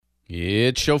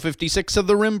It's show 56 of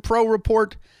the Rim Pro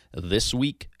Report. This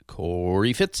week,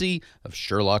 Corey Fitzy of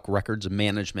Sherlock Records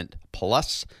Management,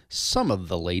 plus some of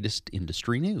the latest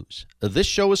industry news. This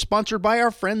show is sponsored by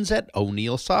our friends at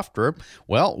O'Neill Software.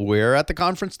 Well, we're at the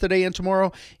conference today and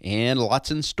tomorrow, and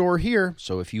lots in store here.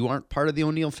 So if you aren't part of the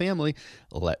O'Neill family,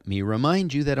 let me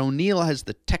remind you that O'Neill has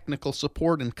the technical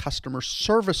support and customer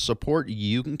service support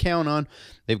you can count on.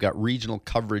 They've got regional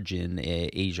coverage in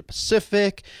Asia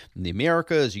Pacific, the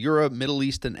Americas, Europe, Middle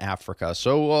East, and Africa.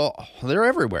 So they're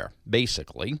everywhere,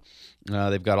 basically.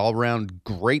 They've got all-around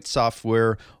great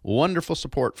software, wonderful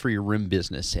support for your RIM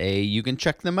business. You can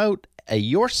check them out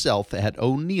yourself at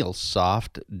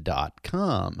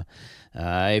o'neillsoft.com.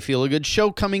 I feel a good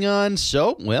show coming on,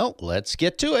 so, well, let's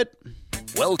get to it.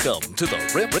 Welcome to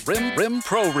the RIM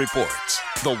Pro Report,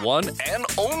 the one and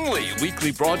only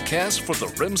weekly broadcast for the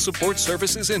RIM support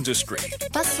services industry.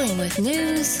 Bustling with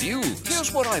news, Views.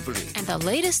 Here's what I believe. and the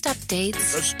latest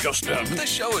updates, That's just it. The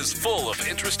show is full of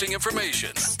interesting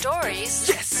information. stories,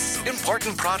 Yes.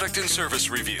 Important product and service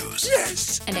reviews.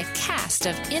 Yes. and a cast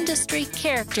of industry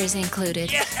characters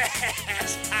included.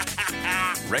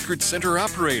 Record center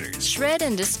operators, Shred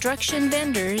and destruction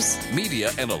vendors,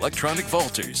 media and electronic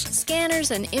vaulters.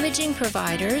 scanners and imaging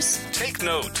providers. Take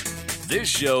note. This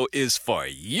show is for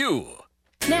you.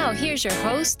 Now here's your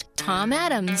host, Tom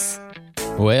Adams.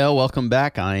 Well, welcome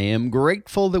back. I am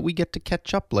grateful that we get to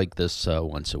catch up like this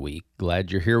once a week.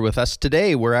 Glad you're here with us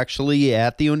today. We're actually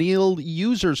at the O'Neill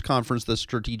Users Conference, the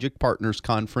Strategic Partners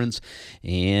Conference,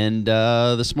 and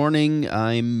this morning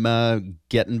I'm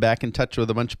getting back in touch with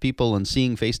a bunch of people and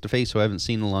seeing face-to-face who I haven't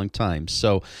seen in a long time.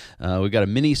 So we've got a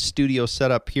mini studio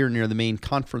set up here near the main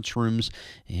conference rooms,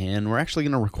 and we're actually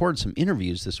going to record some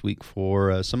interviews this week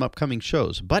for some upcoming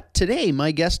shows. But today,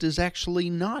 my guest is actually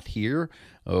not here.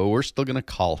 Oh, we're still going to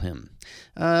call him.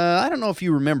 I don't know if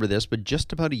you remember this, but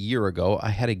just about a year ago, I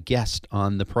had a guest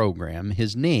on the program.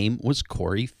 His name was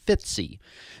Corey Fitzy.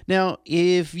 Now,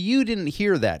 if you didn't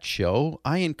hear that show,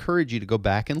 I encourage you to go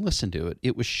back and listen to it.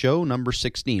 It was show number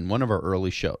 16, one of our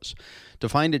early shows. To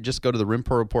find it, just go to the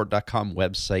rimproreport.com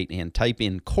website and type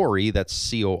in Corey, that's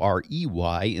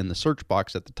C-O-R-E-Y, in the search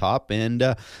box at the top,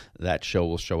 and that show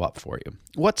will show up for you.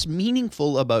 What's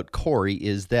meaningful about Corey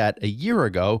is that a year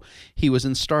ago, he was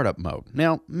in startup mode.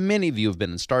 Now, many of you have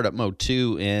been in startup mode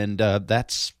too, and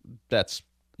that's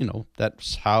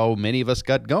how many of us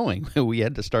got going. We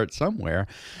had to start somewhere.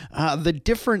 The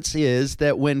difference is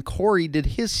that when Corey did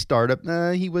his startup,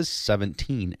 he was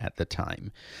 17 at the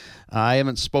time. I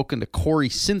haven't spoken to Corey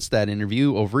since that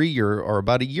interview over a year or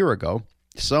about a year ago,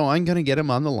 so I'm going to get him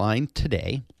on the line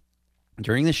today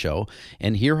during the show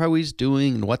and hear how he's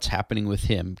doing and what's happening with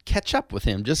him. Catch up with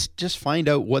him. Just find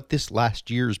out what this last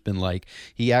year's been like.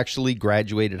 He actually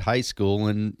graduated high school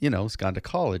and, has gone to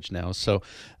college now. So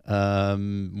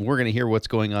we're going to hear what's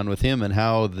going on with him and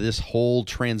how this whole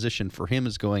transition for him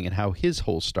is going and how his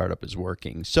whole startup is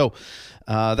working. So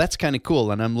that's kind of cool,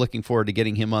 and I'm looking forward to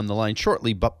getting him on the line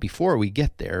shortly. But before we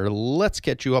get there, let's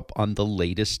catch you up on the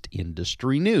latest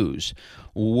industry news.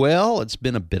 Well, it's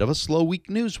been a bit of a slow week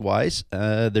news-wise.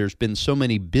 There's been so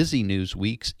many busy news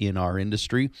weeks in our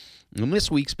industry. And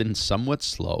this week's been somewhat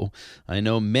slow. I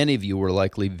know many of you were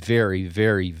likely very,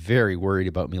 very, very worried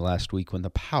about me last week when the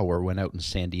power went out in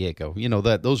San Diego.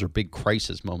 Those are big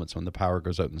crisis moments when the power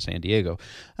goes out in San Diego.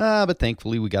 But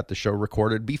thankfully, we got the show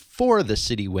recorded before the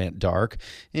city went dark.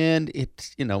 And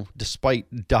it,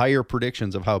 despite dire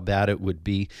predictions of how bad it would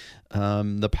be,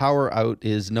 the power out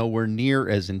is nowhere near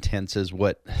as intense as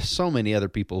what so many other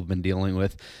people have been dealing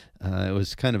with. It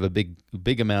was kind of a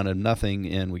big amount of nothing,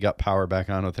 and we got power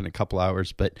back on within a couple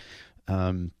hours. But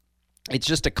it's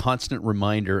just a constant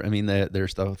reminder. I mean,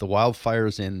 there's the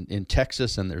wildfires in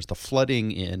Texas, and there's the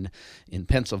flooding in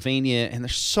Pennsylvania, and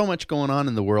there's so much going on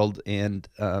in the world. And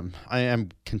I am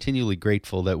continually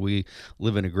grateful that we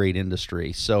live in a great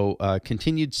industry. So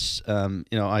continued,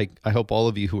 I hope all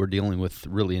of you who are dealing with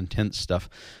really intense stuff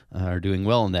are doing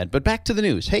well in that. But back to the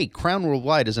news. Hey, Crown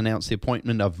Worldwide has announced the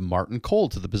appointment of Martin Cole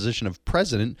to the position of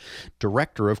President,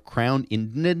 Director of Crown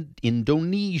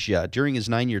Indonesia. During his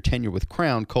 9-year tenure with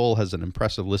Crown, Cole has an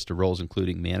impressive list of roles,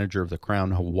 including manager of the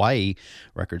Crown Hawaii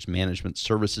Records Management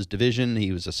Services Division.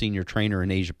 He was a senior trainer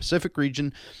in Asia Pacific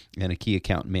region and a key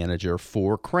account manager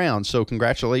for Crown. So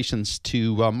congratulations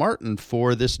to Martin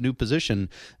for this new position.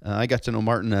 I got to know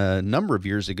Martin a number of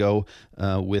years ago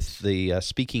with the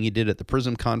speaking he did at the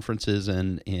PRISM conferences,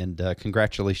 and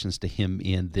congratulations to him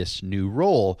in this new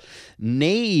role.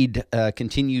 NAID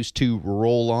continues to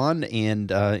roll on,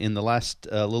 and in the last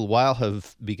little while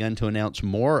have begun to announce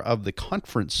more of the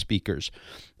conference speakers.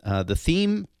 The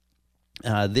theme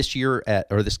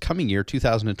this coming year,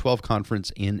 2012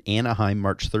 conference in Anaheim,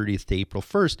 March 30th to April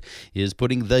 1st, is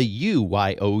putting the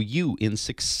YOU in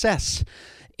success.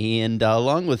 And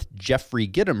along with Jeffrey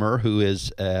Gitomer, who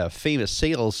is a famous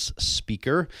sales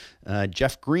speaker,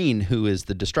 Jeff Green, who is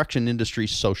the destruction industry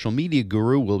social media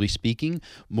guru, will be speaking.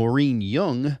 Maureen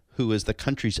Young, who is the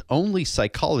country's only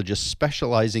psychologist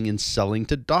specializing in selling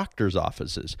to doctors'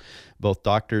 offices, both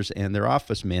doctors and their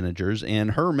office managers.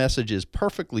 And her message is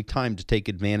perfectly timed to take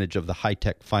advantage of the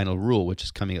high-tech final rule, which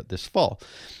is coming out this fall.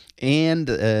 And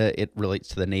it relates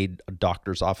to the NAID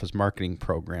Doctor's Office Marketing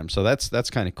Program. So that's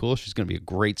kind of cool. She's going to be a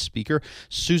great speaker.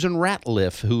 Susan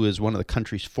Ratliff, who is one of the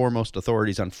country's foremost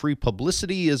authorities on free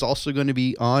publicity, is also going to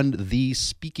be on the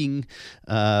speaking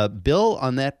bill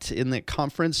in that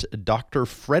conference. Dr.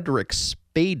 Frederick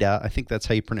Spada, I think that's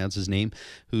how you pronounce his name,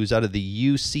 who's out of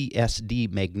the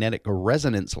UCSD Magnetic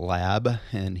Resonance Lab,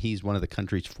 and he's one of the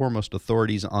country's foremost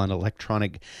authorities on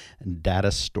electronic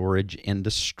data storage and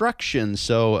destruction.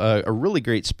 So a really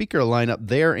great speaker lineup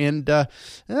there, and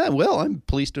I'm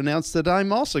pleased to announce that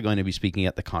I'm also going to be speaking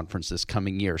at the conference this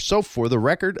coming year. So for the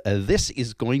record, this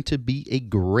is going to be a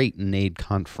great NAID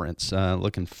conference.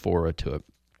 Looking forward to it.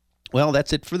 Well,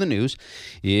 that's it for the news.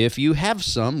 If you have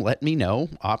some, let me know.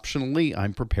 Optionally,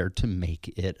 I'm prepared to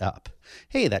make it up.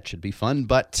 Hey, that should be fun,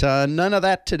 but none of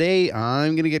that today.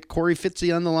 I'm going to get Corey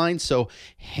Fitzy on the line, so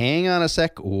hang on a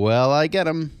sec while I get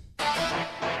him.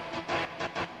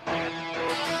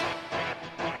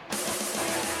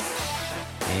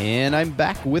 And I'm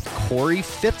back with Corey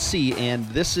Fitzy, and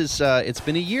this is, it's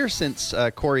been a year since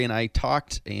Corey and I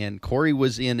talked, and Corey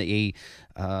was in a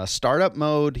startup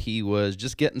mode. He was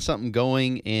just getting something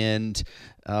going, and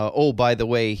by the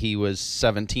way, he was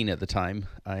 17 at the time.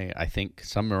 I think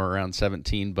somewhere around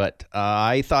 17, but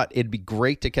I thought it'd be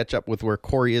great to catch up with where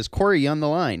Corey is. Corey, you on the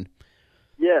line?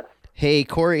 Yes. Hey,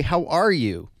 Corey, how are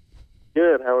you?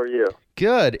 Good. How are you?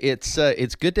 Good. It's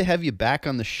good to have you back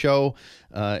on the show.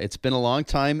 It's been a long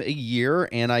time, a year,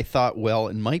 and I thought, well,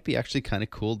 it might be actually kind of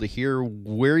cool to hear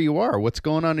where you are, what's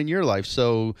going on in your life.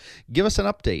 So give us an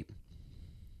update.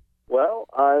 Well,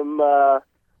 I'm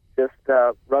just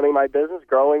running my business,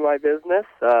 growing my business,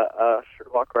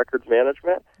 Sherlock Records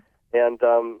Management, and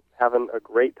having a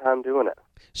great time doing it.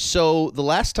 So the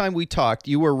last time we talked,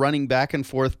 you were running back and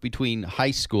forth between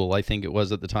high school, I think it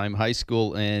was at the time, high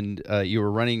school, and you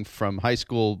were running from high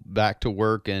school back to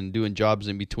work and doing jobs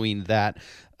in between that.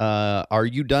 Are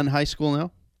you done high school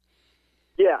now?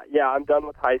 Yeah, I'm done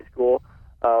with high school.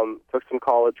 Took some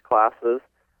college classes.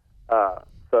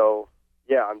 So,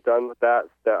 yeah, I'm done with that.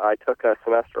 I took a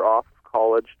semester off of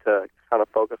college to kind of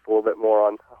focus a little bit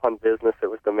more on business.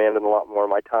 It was demanding a lot more of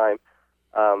my time.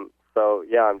 So,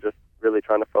 yeah, I'm just really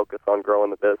trying to focus on growing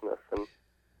the business and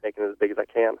making it as big as I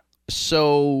can.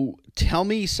 So tell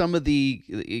me some of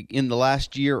in the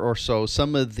last year or so,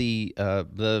 some of the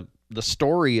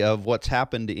story of what's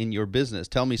happened in your business.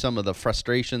 Tell me some of the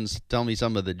frustrations, tell me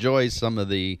some of the joys, some of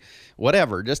the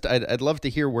whatever. Just I'd love to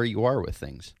hear where you are with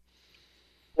things.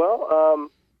 Well,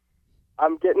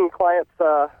 I'm getting clients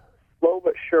slow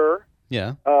but sure.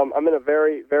 Yeah. I'm in a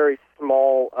very, very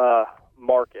small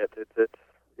market. It's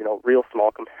real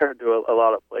small compared to a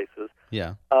lot of places.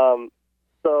 Yeah.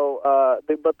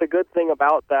 But the good thing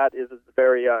about that is it's a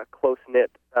very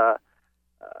close-knit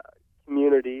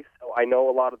community. So I know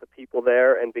a lot of the people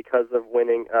there, and because of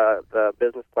winning the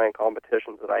business plan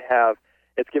competitions that I have,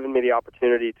 it's given me the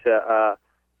opportunity to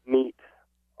meet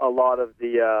a lot of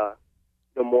the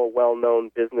more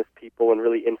well-known business people and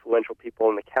really influential people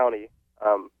in the county,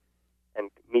 and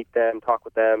meet them, talk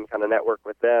with them, kind of network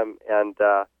with them, and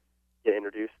get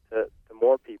introduced to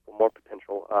more people, more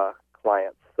potential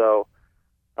clients. So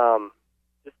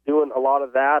just doing a lot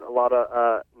of that, a lot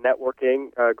of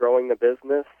networking, growing the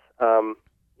business,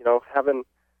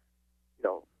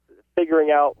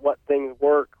 figuring out what things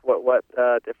work, what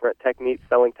different techniques,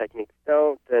 selling techniques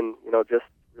don't, and, just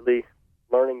really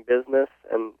learning business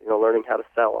and, learning how to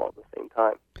sell all at the same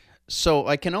time. So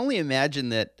I can only imagine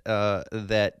that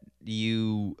that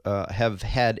you have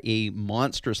had a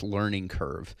monstrous learning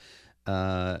curve.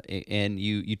 And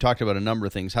you talked about a number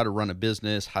of things: how to run a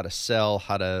business, how to sell,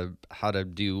 how to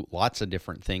do lots of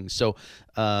different things. So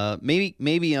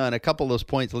maybe on a couple of those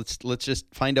points, let's just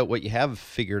find out what you have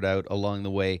figured out along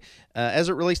the way. As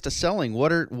it relates to selling,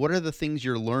 what are the things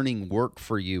you're learning work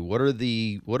for you? What are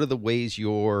the ways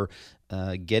you're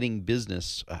getting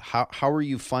business? How are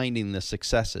you finding the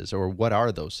successes, or what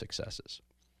are those successes?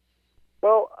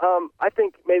 Well, I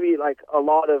think maybe like a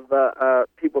lot of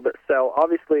people that sell.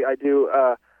 Obviously, I do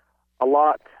a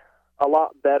lot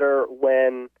better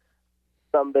when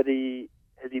somebody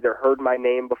has either heard my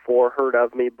name before, heard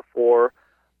of me before,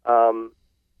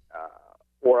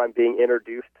 or I'm being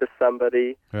introduced to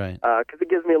somebody. Right. Because it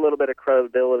gives me a little bit of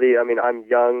credibility. I mean, I'm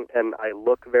young and I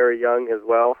look very young as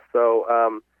well.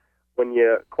 So when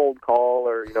you cold call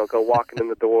or, go walking in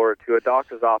the door to a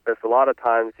doctor's office, a lot of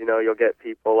times, you'll get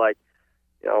people like,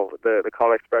 the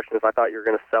common expression is, I thought you were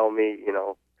going to sell me,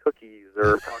 cookies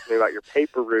or talk to me about your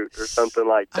paper route or something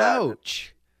like that.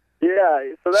 Ouch.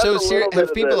 Yeah. So that's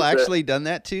have people actually done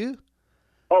that to you?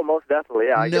 Oh, most definitely.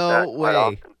 Yeah, I get that quite way.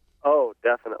 often. Oh,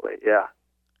 definitely. Yeah.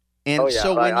 And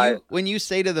so when you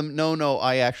say to them, no,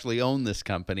 I actually own this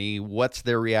company, what's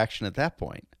their reaction at that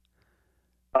point?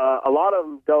 A lot of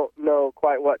them don't know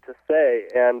quite what to say.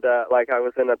 And like I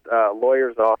was in a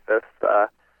lawyer's office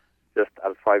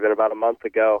I've probably been about a month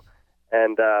ago,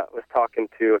 and was talking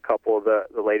to a couple of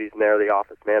the ladies in there, the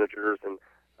office managers, and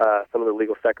some of the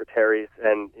legal secretaries.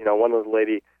 And, one of the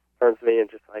lady turns to me and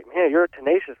just like, man, you're a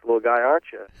tenacious little guy, aren't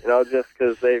you? Just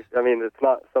because it's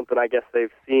not something I guess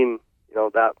they've seen,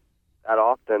 that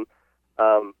often.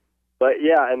 But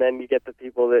yeah, and then you get the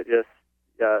people that just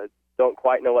don't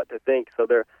quite know what to think. So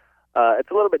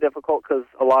it's a little bit difficult because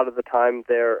a lot of the time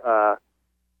they're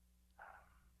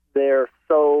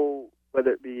so,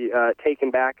 whether it be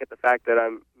taken back at the fact that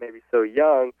I'm maybe so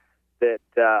young that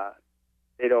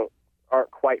they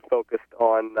aren't quite focused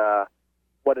on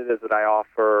what it is that I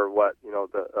offer, what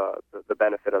the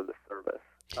benefit of the service.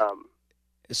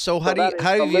 So that is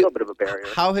a little bit of a barrier.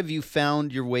 How have you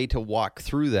found your way to walk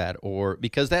through that? Or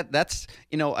because that's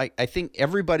I think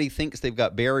everybody thinks they've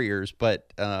got barriers,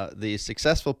 but the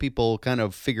successful people kind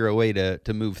of figure a way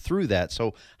to move through that.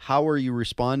 So how are you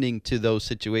responding to those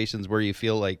situations where you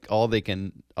feel like all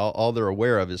they're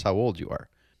aware of is how old you are?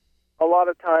 A lot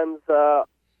of times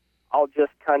I'll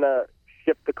just kind of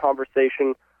shift the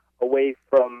conversation away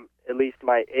from at least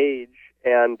my age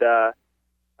and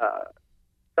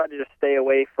try to just stay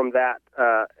away from that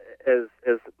as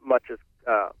much as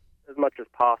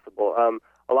possible.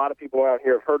 A lot of people around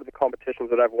here have heard of the competitions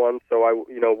that I've won, so I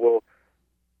will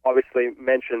obviously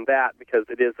mention that because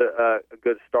it is a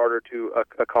good starter to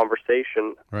a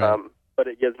conversation. Right. But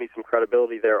it gives me some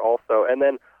credibility there also. And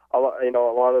then a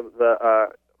lot of the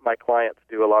my clients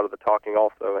do a lot of the talking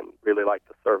also and really like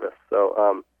the service,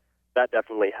 so that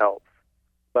definitely helps.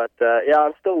 But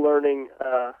I'm still learning.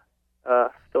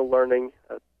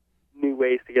 New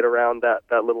ways to get around that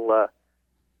little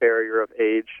barrier of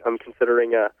age. I'm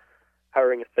considering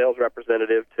hiring a sales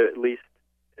representative to at least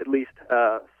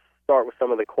start with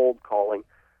some of the cold calling,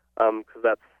 because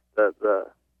that's the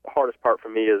hardest part for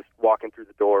me is walking through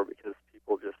the door because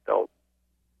people just don't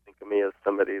think of me as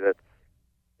somebody that's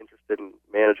interested in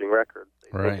managing records.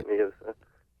 They think of me as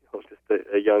just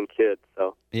a young kid.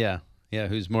 So yeah,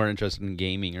 who's more interested in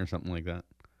gaming or something like that.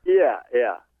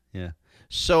 Yeah.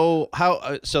 So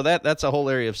that's a whole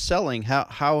area of selling.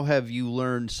 How have you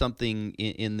learned something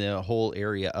in the whole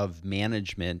area of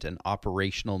management and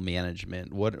operational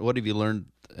management? What have you learned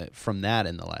from that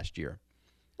in the last year?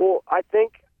 Well, I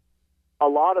think a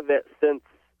lot of it, since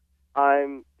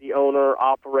I'm the owner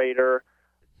operator,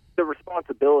 the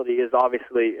responsibility is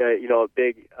obviously a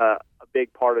big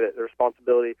part of it. The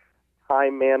responsibility,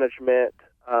 time management,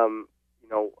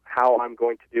 how I'm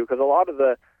going to do, because a lot of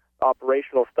the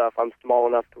operational stuff, I'm small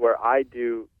enough to where I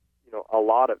do, a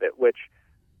lot of it, which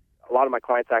a lot of my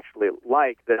clients actually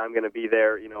like, that I'm going to be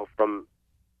there, from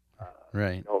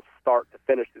right. Start to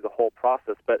finish through the whole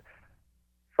process. But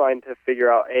trying to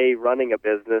figure out running a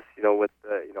business, with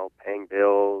paying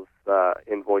bills,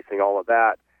 invoicing, all of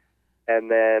that,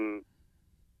 and then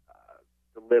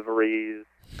deliveries,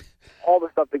 all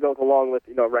the stuff that goes along with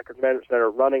record management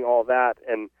center, running all that,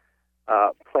 and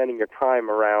planning your time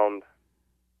around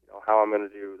how I'm going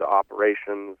to do the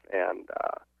operations and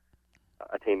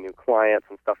attain new clients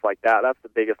and stuff like that. That's the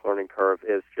biggest learning curve,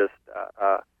 is just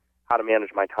how to manage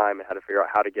my time and how to figure out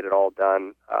how to get it all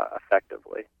done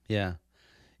effectively. Yeah.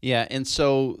 And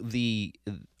so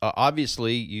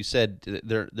obviously you said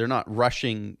they're not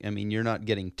rushing. I mean, you're not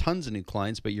getting tons of new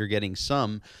clients, but you're getting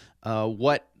some.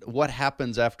 What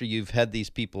happens after you've had these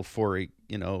people for a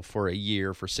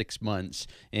year, for 6 months,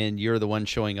 and you're the one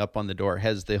showing up on the door?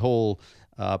 Has the whole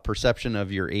perception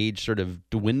of your age sort of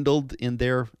dwindled in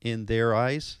their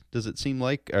eyes? Does it seem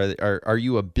like are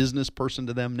you a business person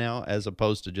to them now, as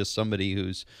opposed to just somebody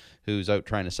who's out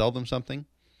trying to sell them something?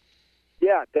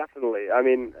 Yeah, definitely. I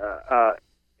mean,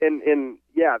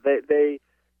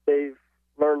 they've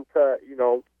learned to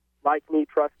like me,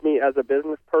 trust me as a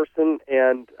business person,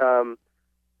 and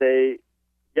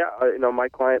my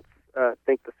clients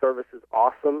think the service is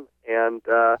awesome, and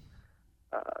that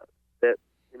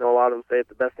a lot of them say it's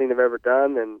the best thing they've ever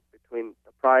done. And between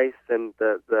the price, and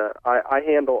I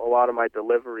handle a lot of my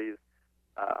deliveries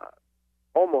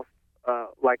almost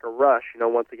like a rush.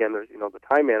 Once again, there's the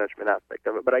time management aspect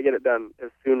of it, but I get it done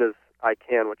as soon as I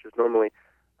can, which is normally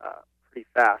pretty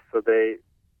fast. So they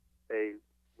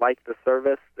like the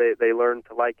service, they learn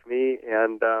to like me,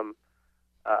 and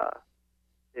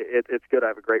it's good. I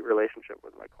have a great relationship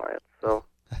with my clients, so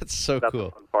that's so that's cool.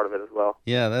 a fun part of it as well.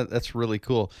 Yeah, that's really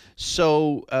cool.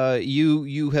 So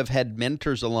you have had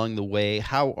mentors along the way.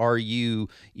 How are you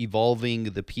evolving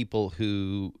the people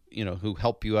who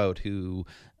help you out, who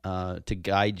to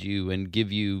guide you and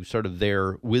give you sort of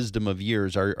their wisdom of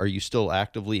years? Are you still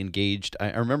actively engaged?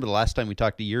 I remember the last time we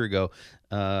talked a year ago,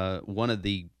 one of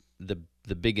the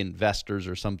big investors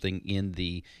or something in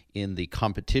the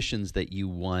competitions that you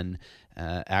won,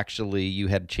 actually you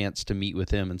had a chance to meet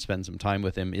with him and spend some time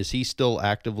with him. Is he still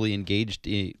actively engaged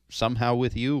somehow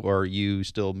with you, or are you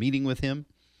still meeting with him?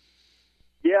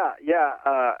 Yeah.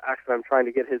 Actually, I'm trying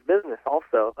to get his business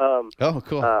also. Oh,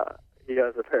 cool. He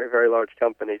has a very, very large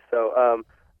company. So,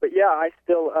 but yeah, I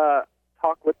still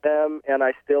talk with them, and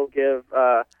I still give.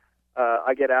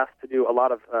 I get asked to do a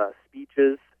lot of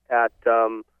speeches at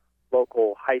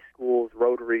local high schools,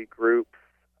 Rotary groups,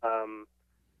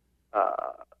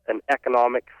 an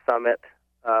economic summit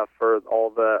for all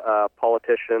the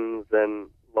politicians and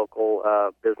local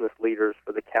business leaders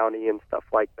for the county and stuff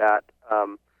like that.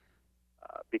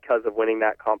 Because of winning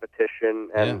that competition,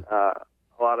 and a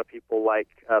lot of people like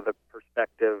the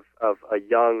perspective of a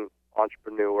young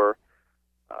entrepreneur,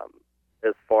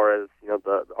 as far as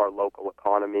our local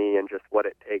economy and just what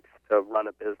it takes to run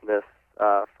a business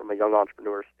from a young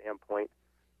entrepreneur standpoint.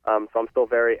 So I'm still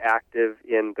very active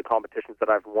in the competitions that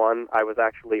I've won. I was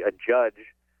actually a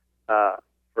judge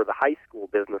for the high school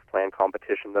business plan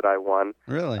competition that I won.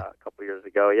 Really? A couple years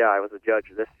ago. Yeah, I was a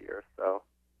judge this year. So.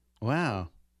 Wow.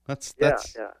 That's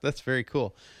very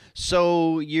cool.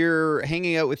 So you're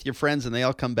hanging out with your friends and they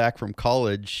all come back from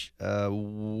college.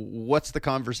 What's the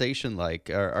conversation like?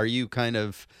 Are you kind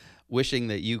of wishing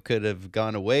that you could have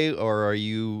gone away, or are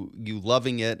you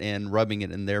loving it and rubbing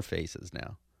it in their faces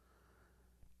now?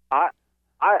 I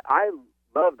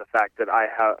love the fact that I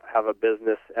have a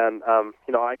business, and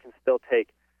I can still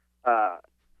take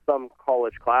some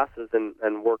college classes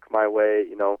and work my way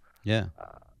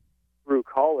through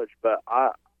college. But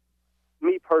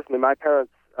me personally, my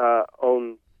parents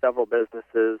own several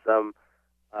businesses, so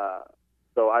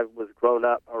I was grown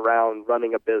up around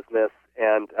running a business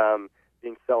and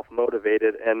being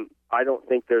self-motivated, and I don't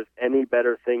think there's any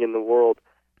better thing in the world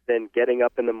than getting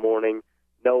up in the morning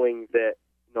knowing that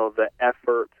the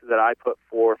effort that I put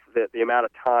forth, the amount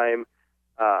of time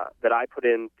that I put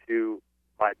into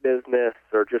my business,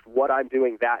 or just what I'm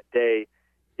doing that day,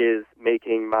 is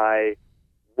making my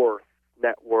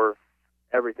net worth,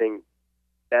 everything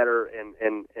better and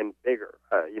bigger.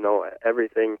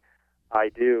 Everything I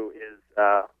do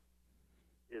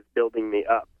is building me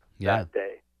up that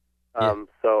day.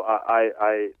 So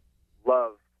I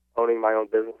love owning my own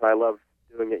business. I love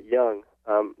doing it young.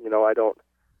 I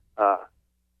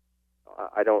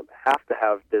don't have to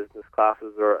have business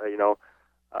classes or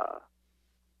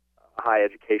high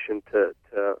education to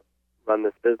run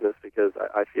this business, because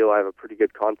I feel I have a pretty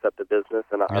good concept of business,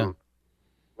 and I'm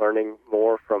learning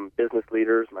more from business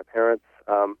leaders, my parents,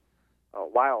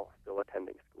 while still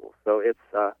attending school. So it's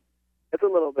a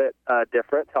little bit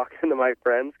different talking to my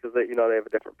friends, because they have a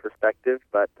different perspective,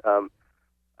 but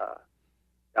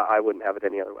I wouldn't have it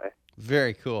any other way.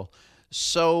 Very cool.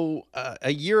 So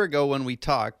a year ago when we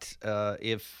talked,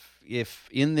 if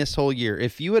in this whole year,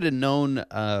 if you had known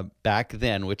back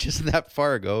then, which isn't that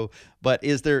far ago, but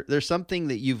there's something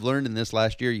that you've learned in this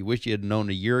last year you wish you had known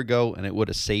a year ago, and it would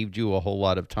have saved you a whole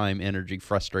lot of time, energy,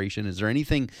 frustration? Is there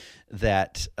anything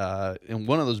that, and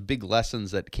one of those big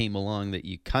lessons that came along that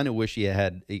you kind of wish you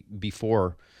had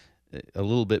before, a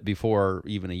little bit before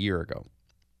even a year ago?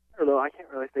 I don't know. I can't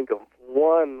really think of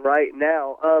one right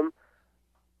now. I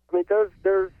mean,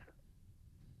 there's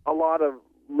a lot of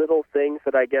little things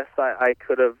that I guess I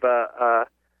could have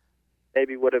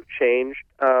maybe would have changed.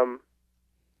 But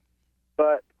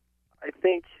I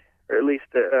think, or at least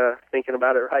thinking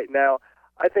about it right now,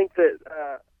 I think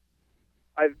that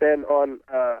I've been on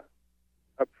a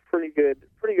pretty good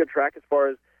track as far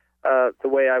as the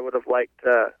way I would have liked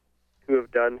to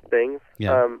have done things.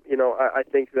 Yeah. I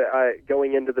think that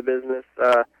going into the business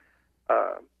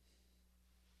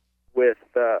with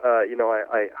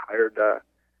I hired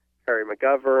Harry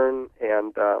McGovern,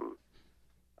 and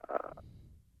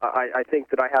I think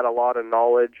that I had a lot of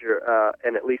knowledge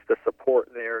and at least the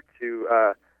support there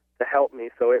to help me.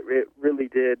 So it really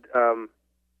did have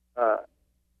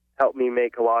helped me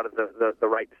make a lot of the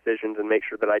right decisions and make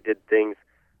sure that I did things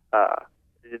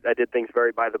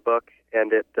very by the book,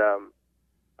 and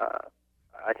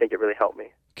I think it really helped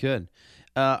me. Good.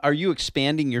 Are you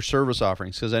expanding your service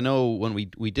offerings? Because I know when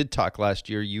we did talk last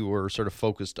year, you were sort of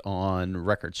focused on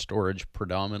record storage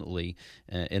predominantly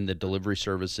in the delivery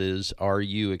services. Are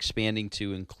you expanding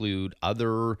to include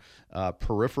other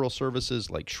peripheral services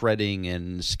like shredding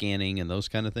and scanning and those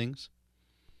kind of things?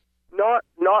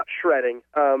 Not shredding,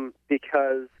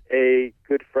 because a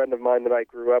good friend of mine that I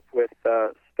grew up with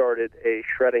started a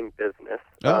shredding business.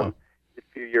 Oh. A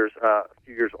few years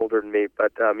older than me,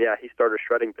 but he started a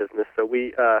shredding business. So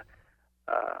we, our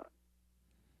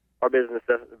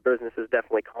businesses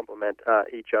definitely complement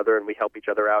each other, and we help each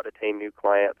other out, attain new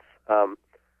clients, and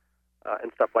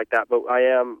stuff like that. But I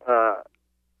am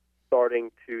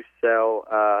starting to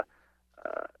sell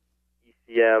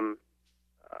ECM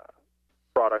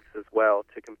products as well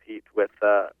to compete with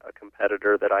a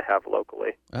competitor that I have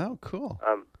locally. Oh, cool.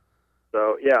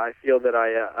 So yeah, I feel that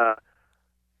I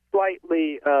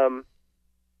slightly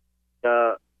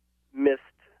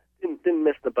didn't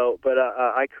miss the boat, but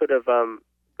I could have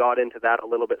got into that a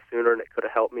little bit sooner, and it could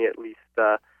have helped me at least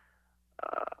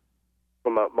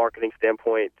from a marketing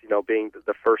standpoint. Being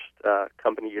the first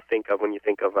company you think of when you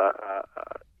think of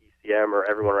ECM, or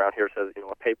everyone around here says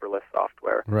a paperless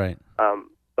software. Right.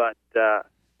 But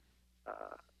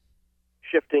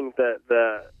shifting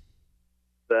the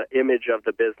image of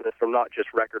the business from not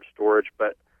just record storage,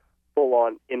 but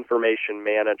full-on information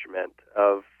management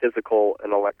of physical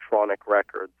and electronic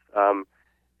records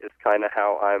is kind of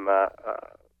how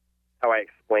I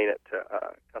explain it to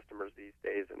customers these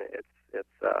days, and it's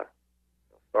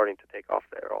starting to take off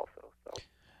there also.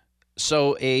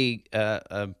 So a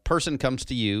person comes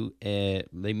to you,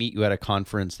 they meet you at a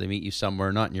conference, they meet you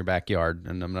somewhere, not in your backyard,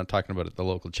 and I'm not talking about at the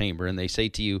local chamber, and they say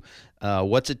to you,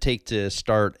 what's it take to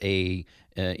start a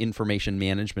information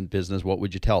management business? What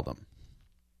would you tell them?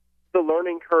 The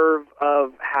learning curve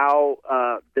of how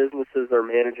businesses are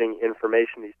managing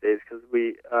information these days, because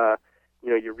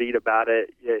you read about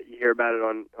it, you hear about it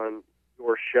on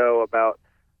your show about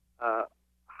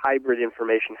hybrid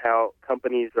information, how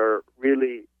companies are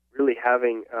really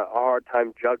having a hard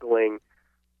time juggling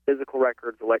physical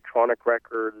records, electronic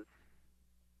records,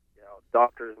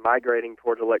 doctors migrating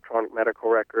towards electronic medical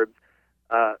records.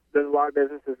 There's a lot of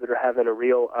businesses that are having a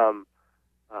real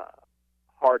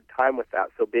hard time with that.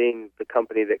 So being the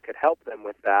company that could help them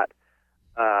with that,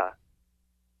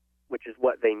 which is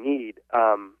what they need,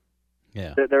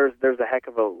 there's a heck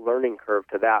of a learning curve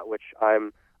to that, which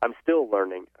I'm still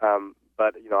learning.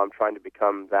 But I'm trying to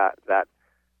become that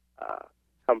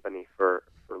company for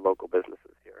local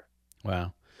businesses here.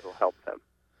 Wow. It'll help them.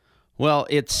 Well,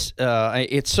 it's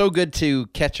so good to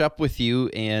catch up with you,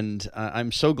 and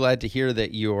I'm so glad to hear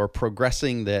that you're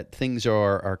progressing, that things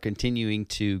are continuing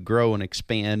to grow and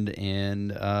expand,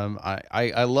 and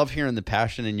I love hearing the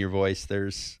passion in your voice.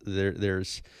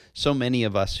 There's so many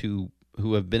of us who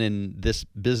have been in this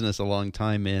business a long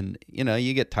time, and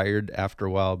you get tired after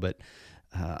a while, but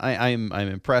I'm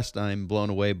impressed. I'm blown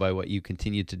away by what you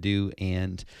continue to do.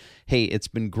 And hey, it's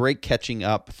been great catching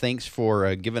up. Thanks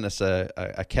for giving us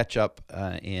a catch up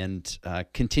and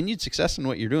continued success in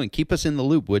what you're doing. Keep us in the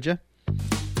loop, would you?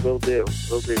 Will do.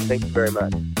 Thank you very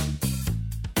much.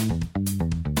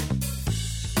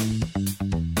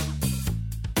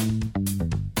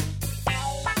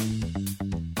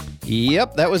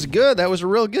 Yep, that was good. That was a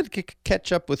real good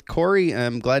catch up with Corey.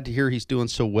 I'm glad to hear he's doing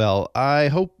so well. I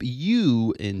hope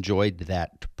you enjoyed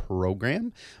that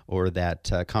program or that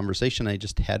conversation I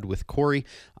just had with Corey.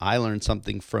 I learned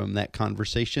something from that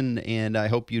conversation, and I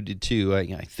hope you did too.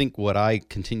 I think what I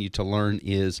continue to learn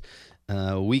is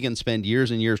we can spend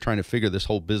years and years trying to figure this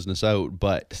whole business out,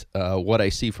 but what I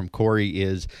see from Corey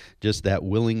is just that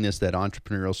willingness, that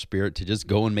entrepreneurial spirit to just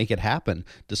go and make it happen,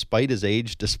 despite his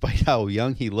age, despite how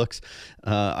young he looks.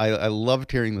 I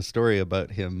loved hearing the story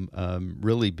about him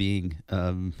really being,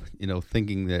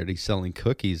 thinking that he's selling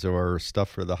cookies or stuff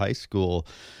for the high school.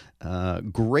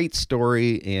 Great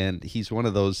story, and he's one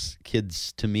of those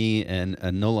kids to me,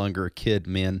 and no longer a kid,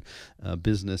 man.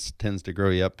 Business tends to grow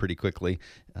you up pretty quickly,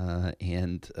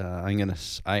 and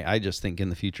I just think in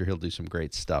the future he'll do some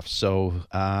great stuff. So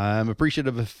I'm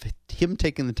appreciative of him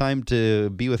taking the time to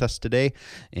be with us today,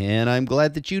 and I'm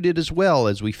glad that you did as well.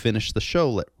 As we finish the show,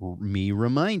 let me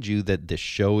remind you that this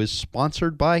show is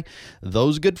sponsored by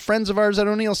those good friends of ours at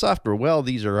O'Neill Software. Well,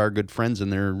 these are our good friends,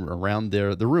 and they're around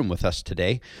the room with us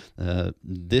today.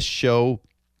 This show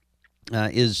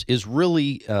is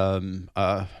really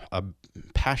a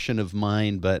passion of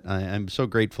mine, but I'm so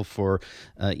grateful for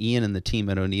Ian and the team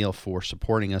at O'Neill for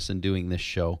supporting us in doing this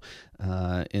show.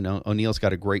 O'Neill's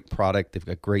got a great product. They've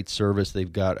got great service.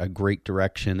 They've got a great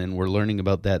direction, and we're learning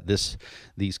about that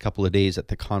these couple of days at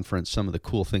the conference, some of the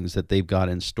cool things that they've got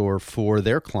in store for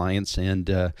their clients.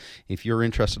 And if you're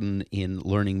interested in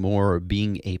learning more or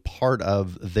being a part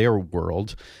of their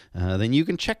world, then you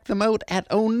can check them out at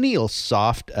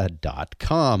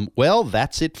o'neillsoft.com. Well,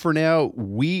 that's it for now.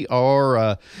 We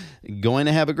are going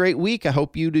to have a great week. I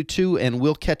hope you do too, and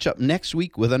we'll catch up next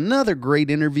week with another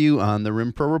great interview on the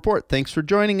Rim Pro Report. Thanks for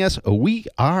joining us. We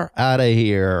are out of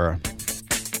here.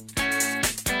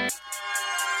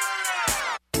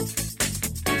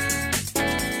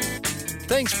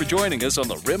 Thanks for joining us on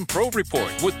the Rim Pro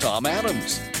Report with Tom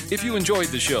Adams. If you enjoyed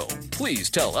the show, please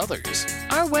tell others.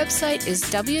 Our website is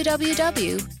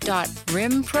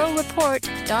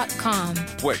www.rimproreport.com,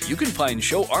 where you can find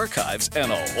show archives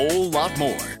and a whole lot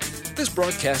more. This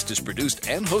broadcast is produced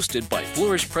and hosted by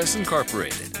Flourish Press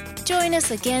Incorporated. Join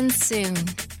us again soon.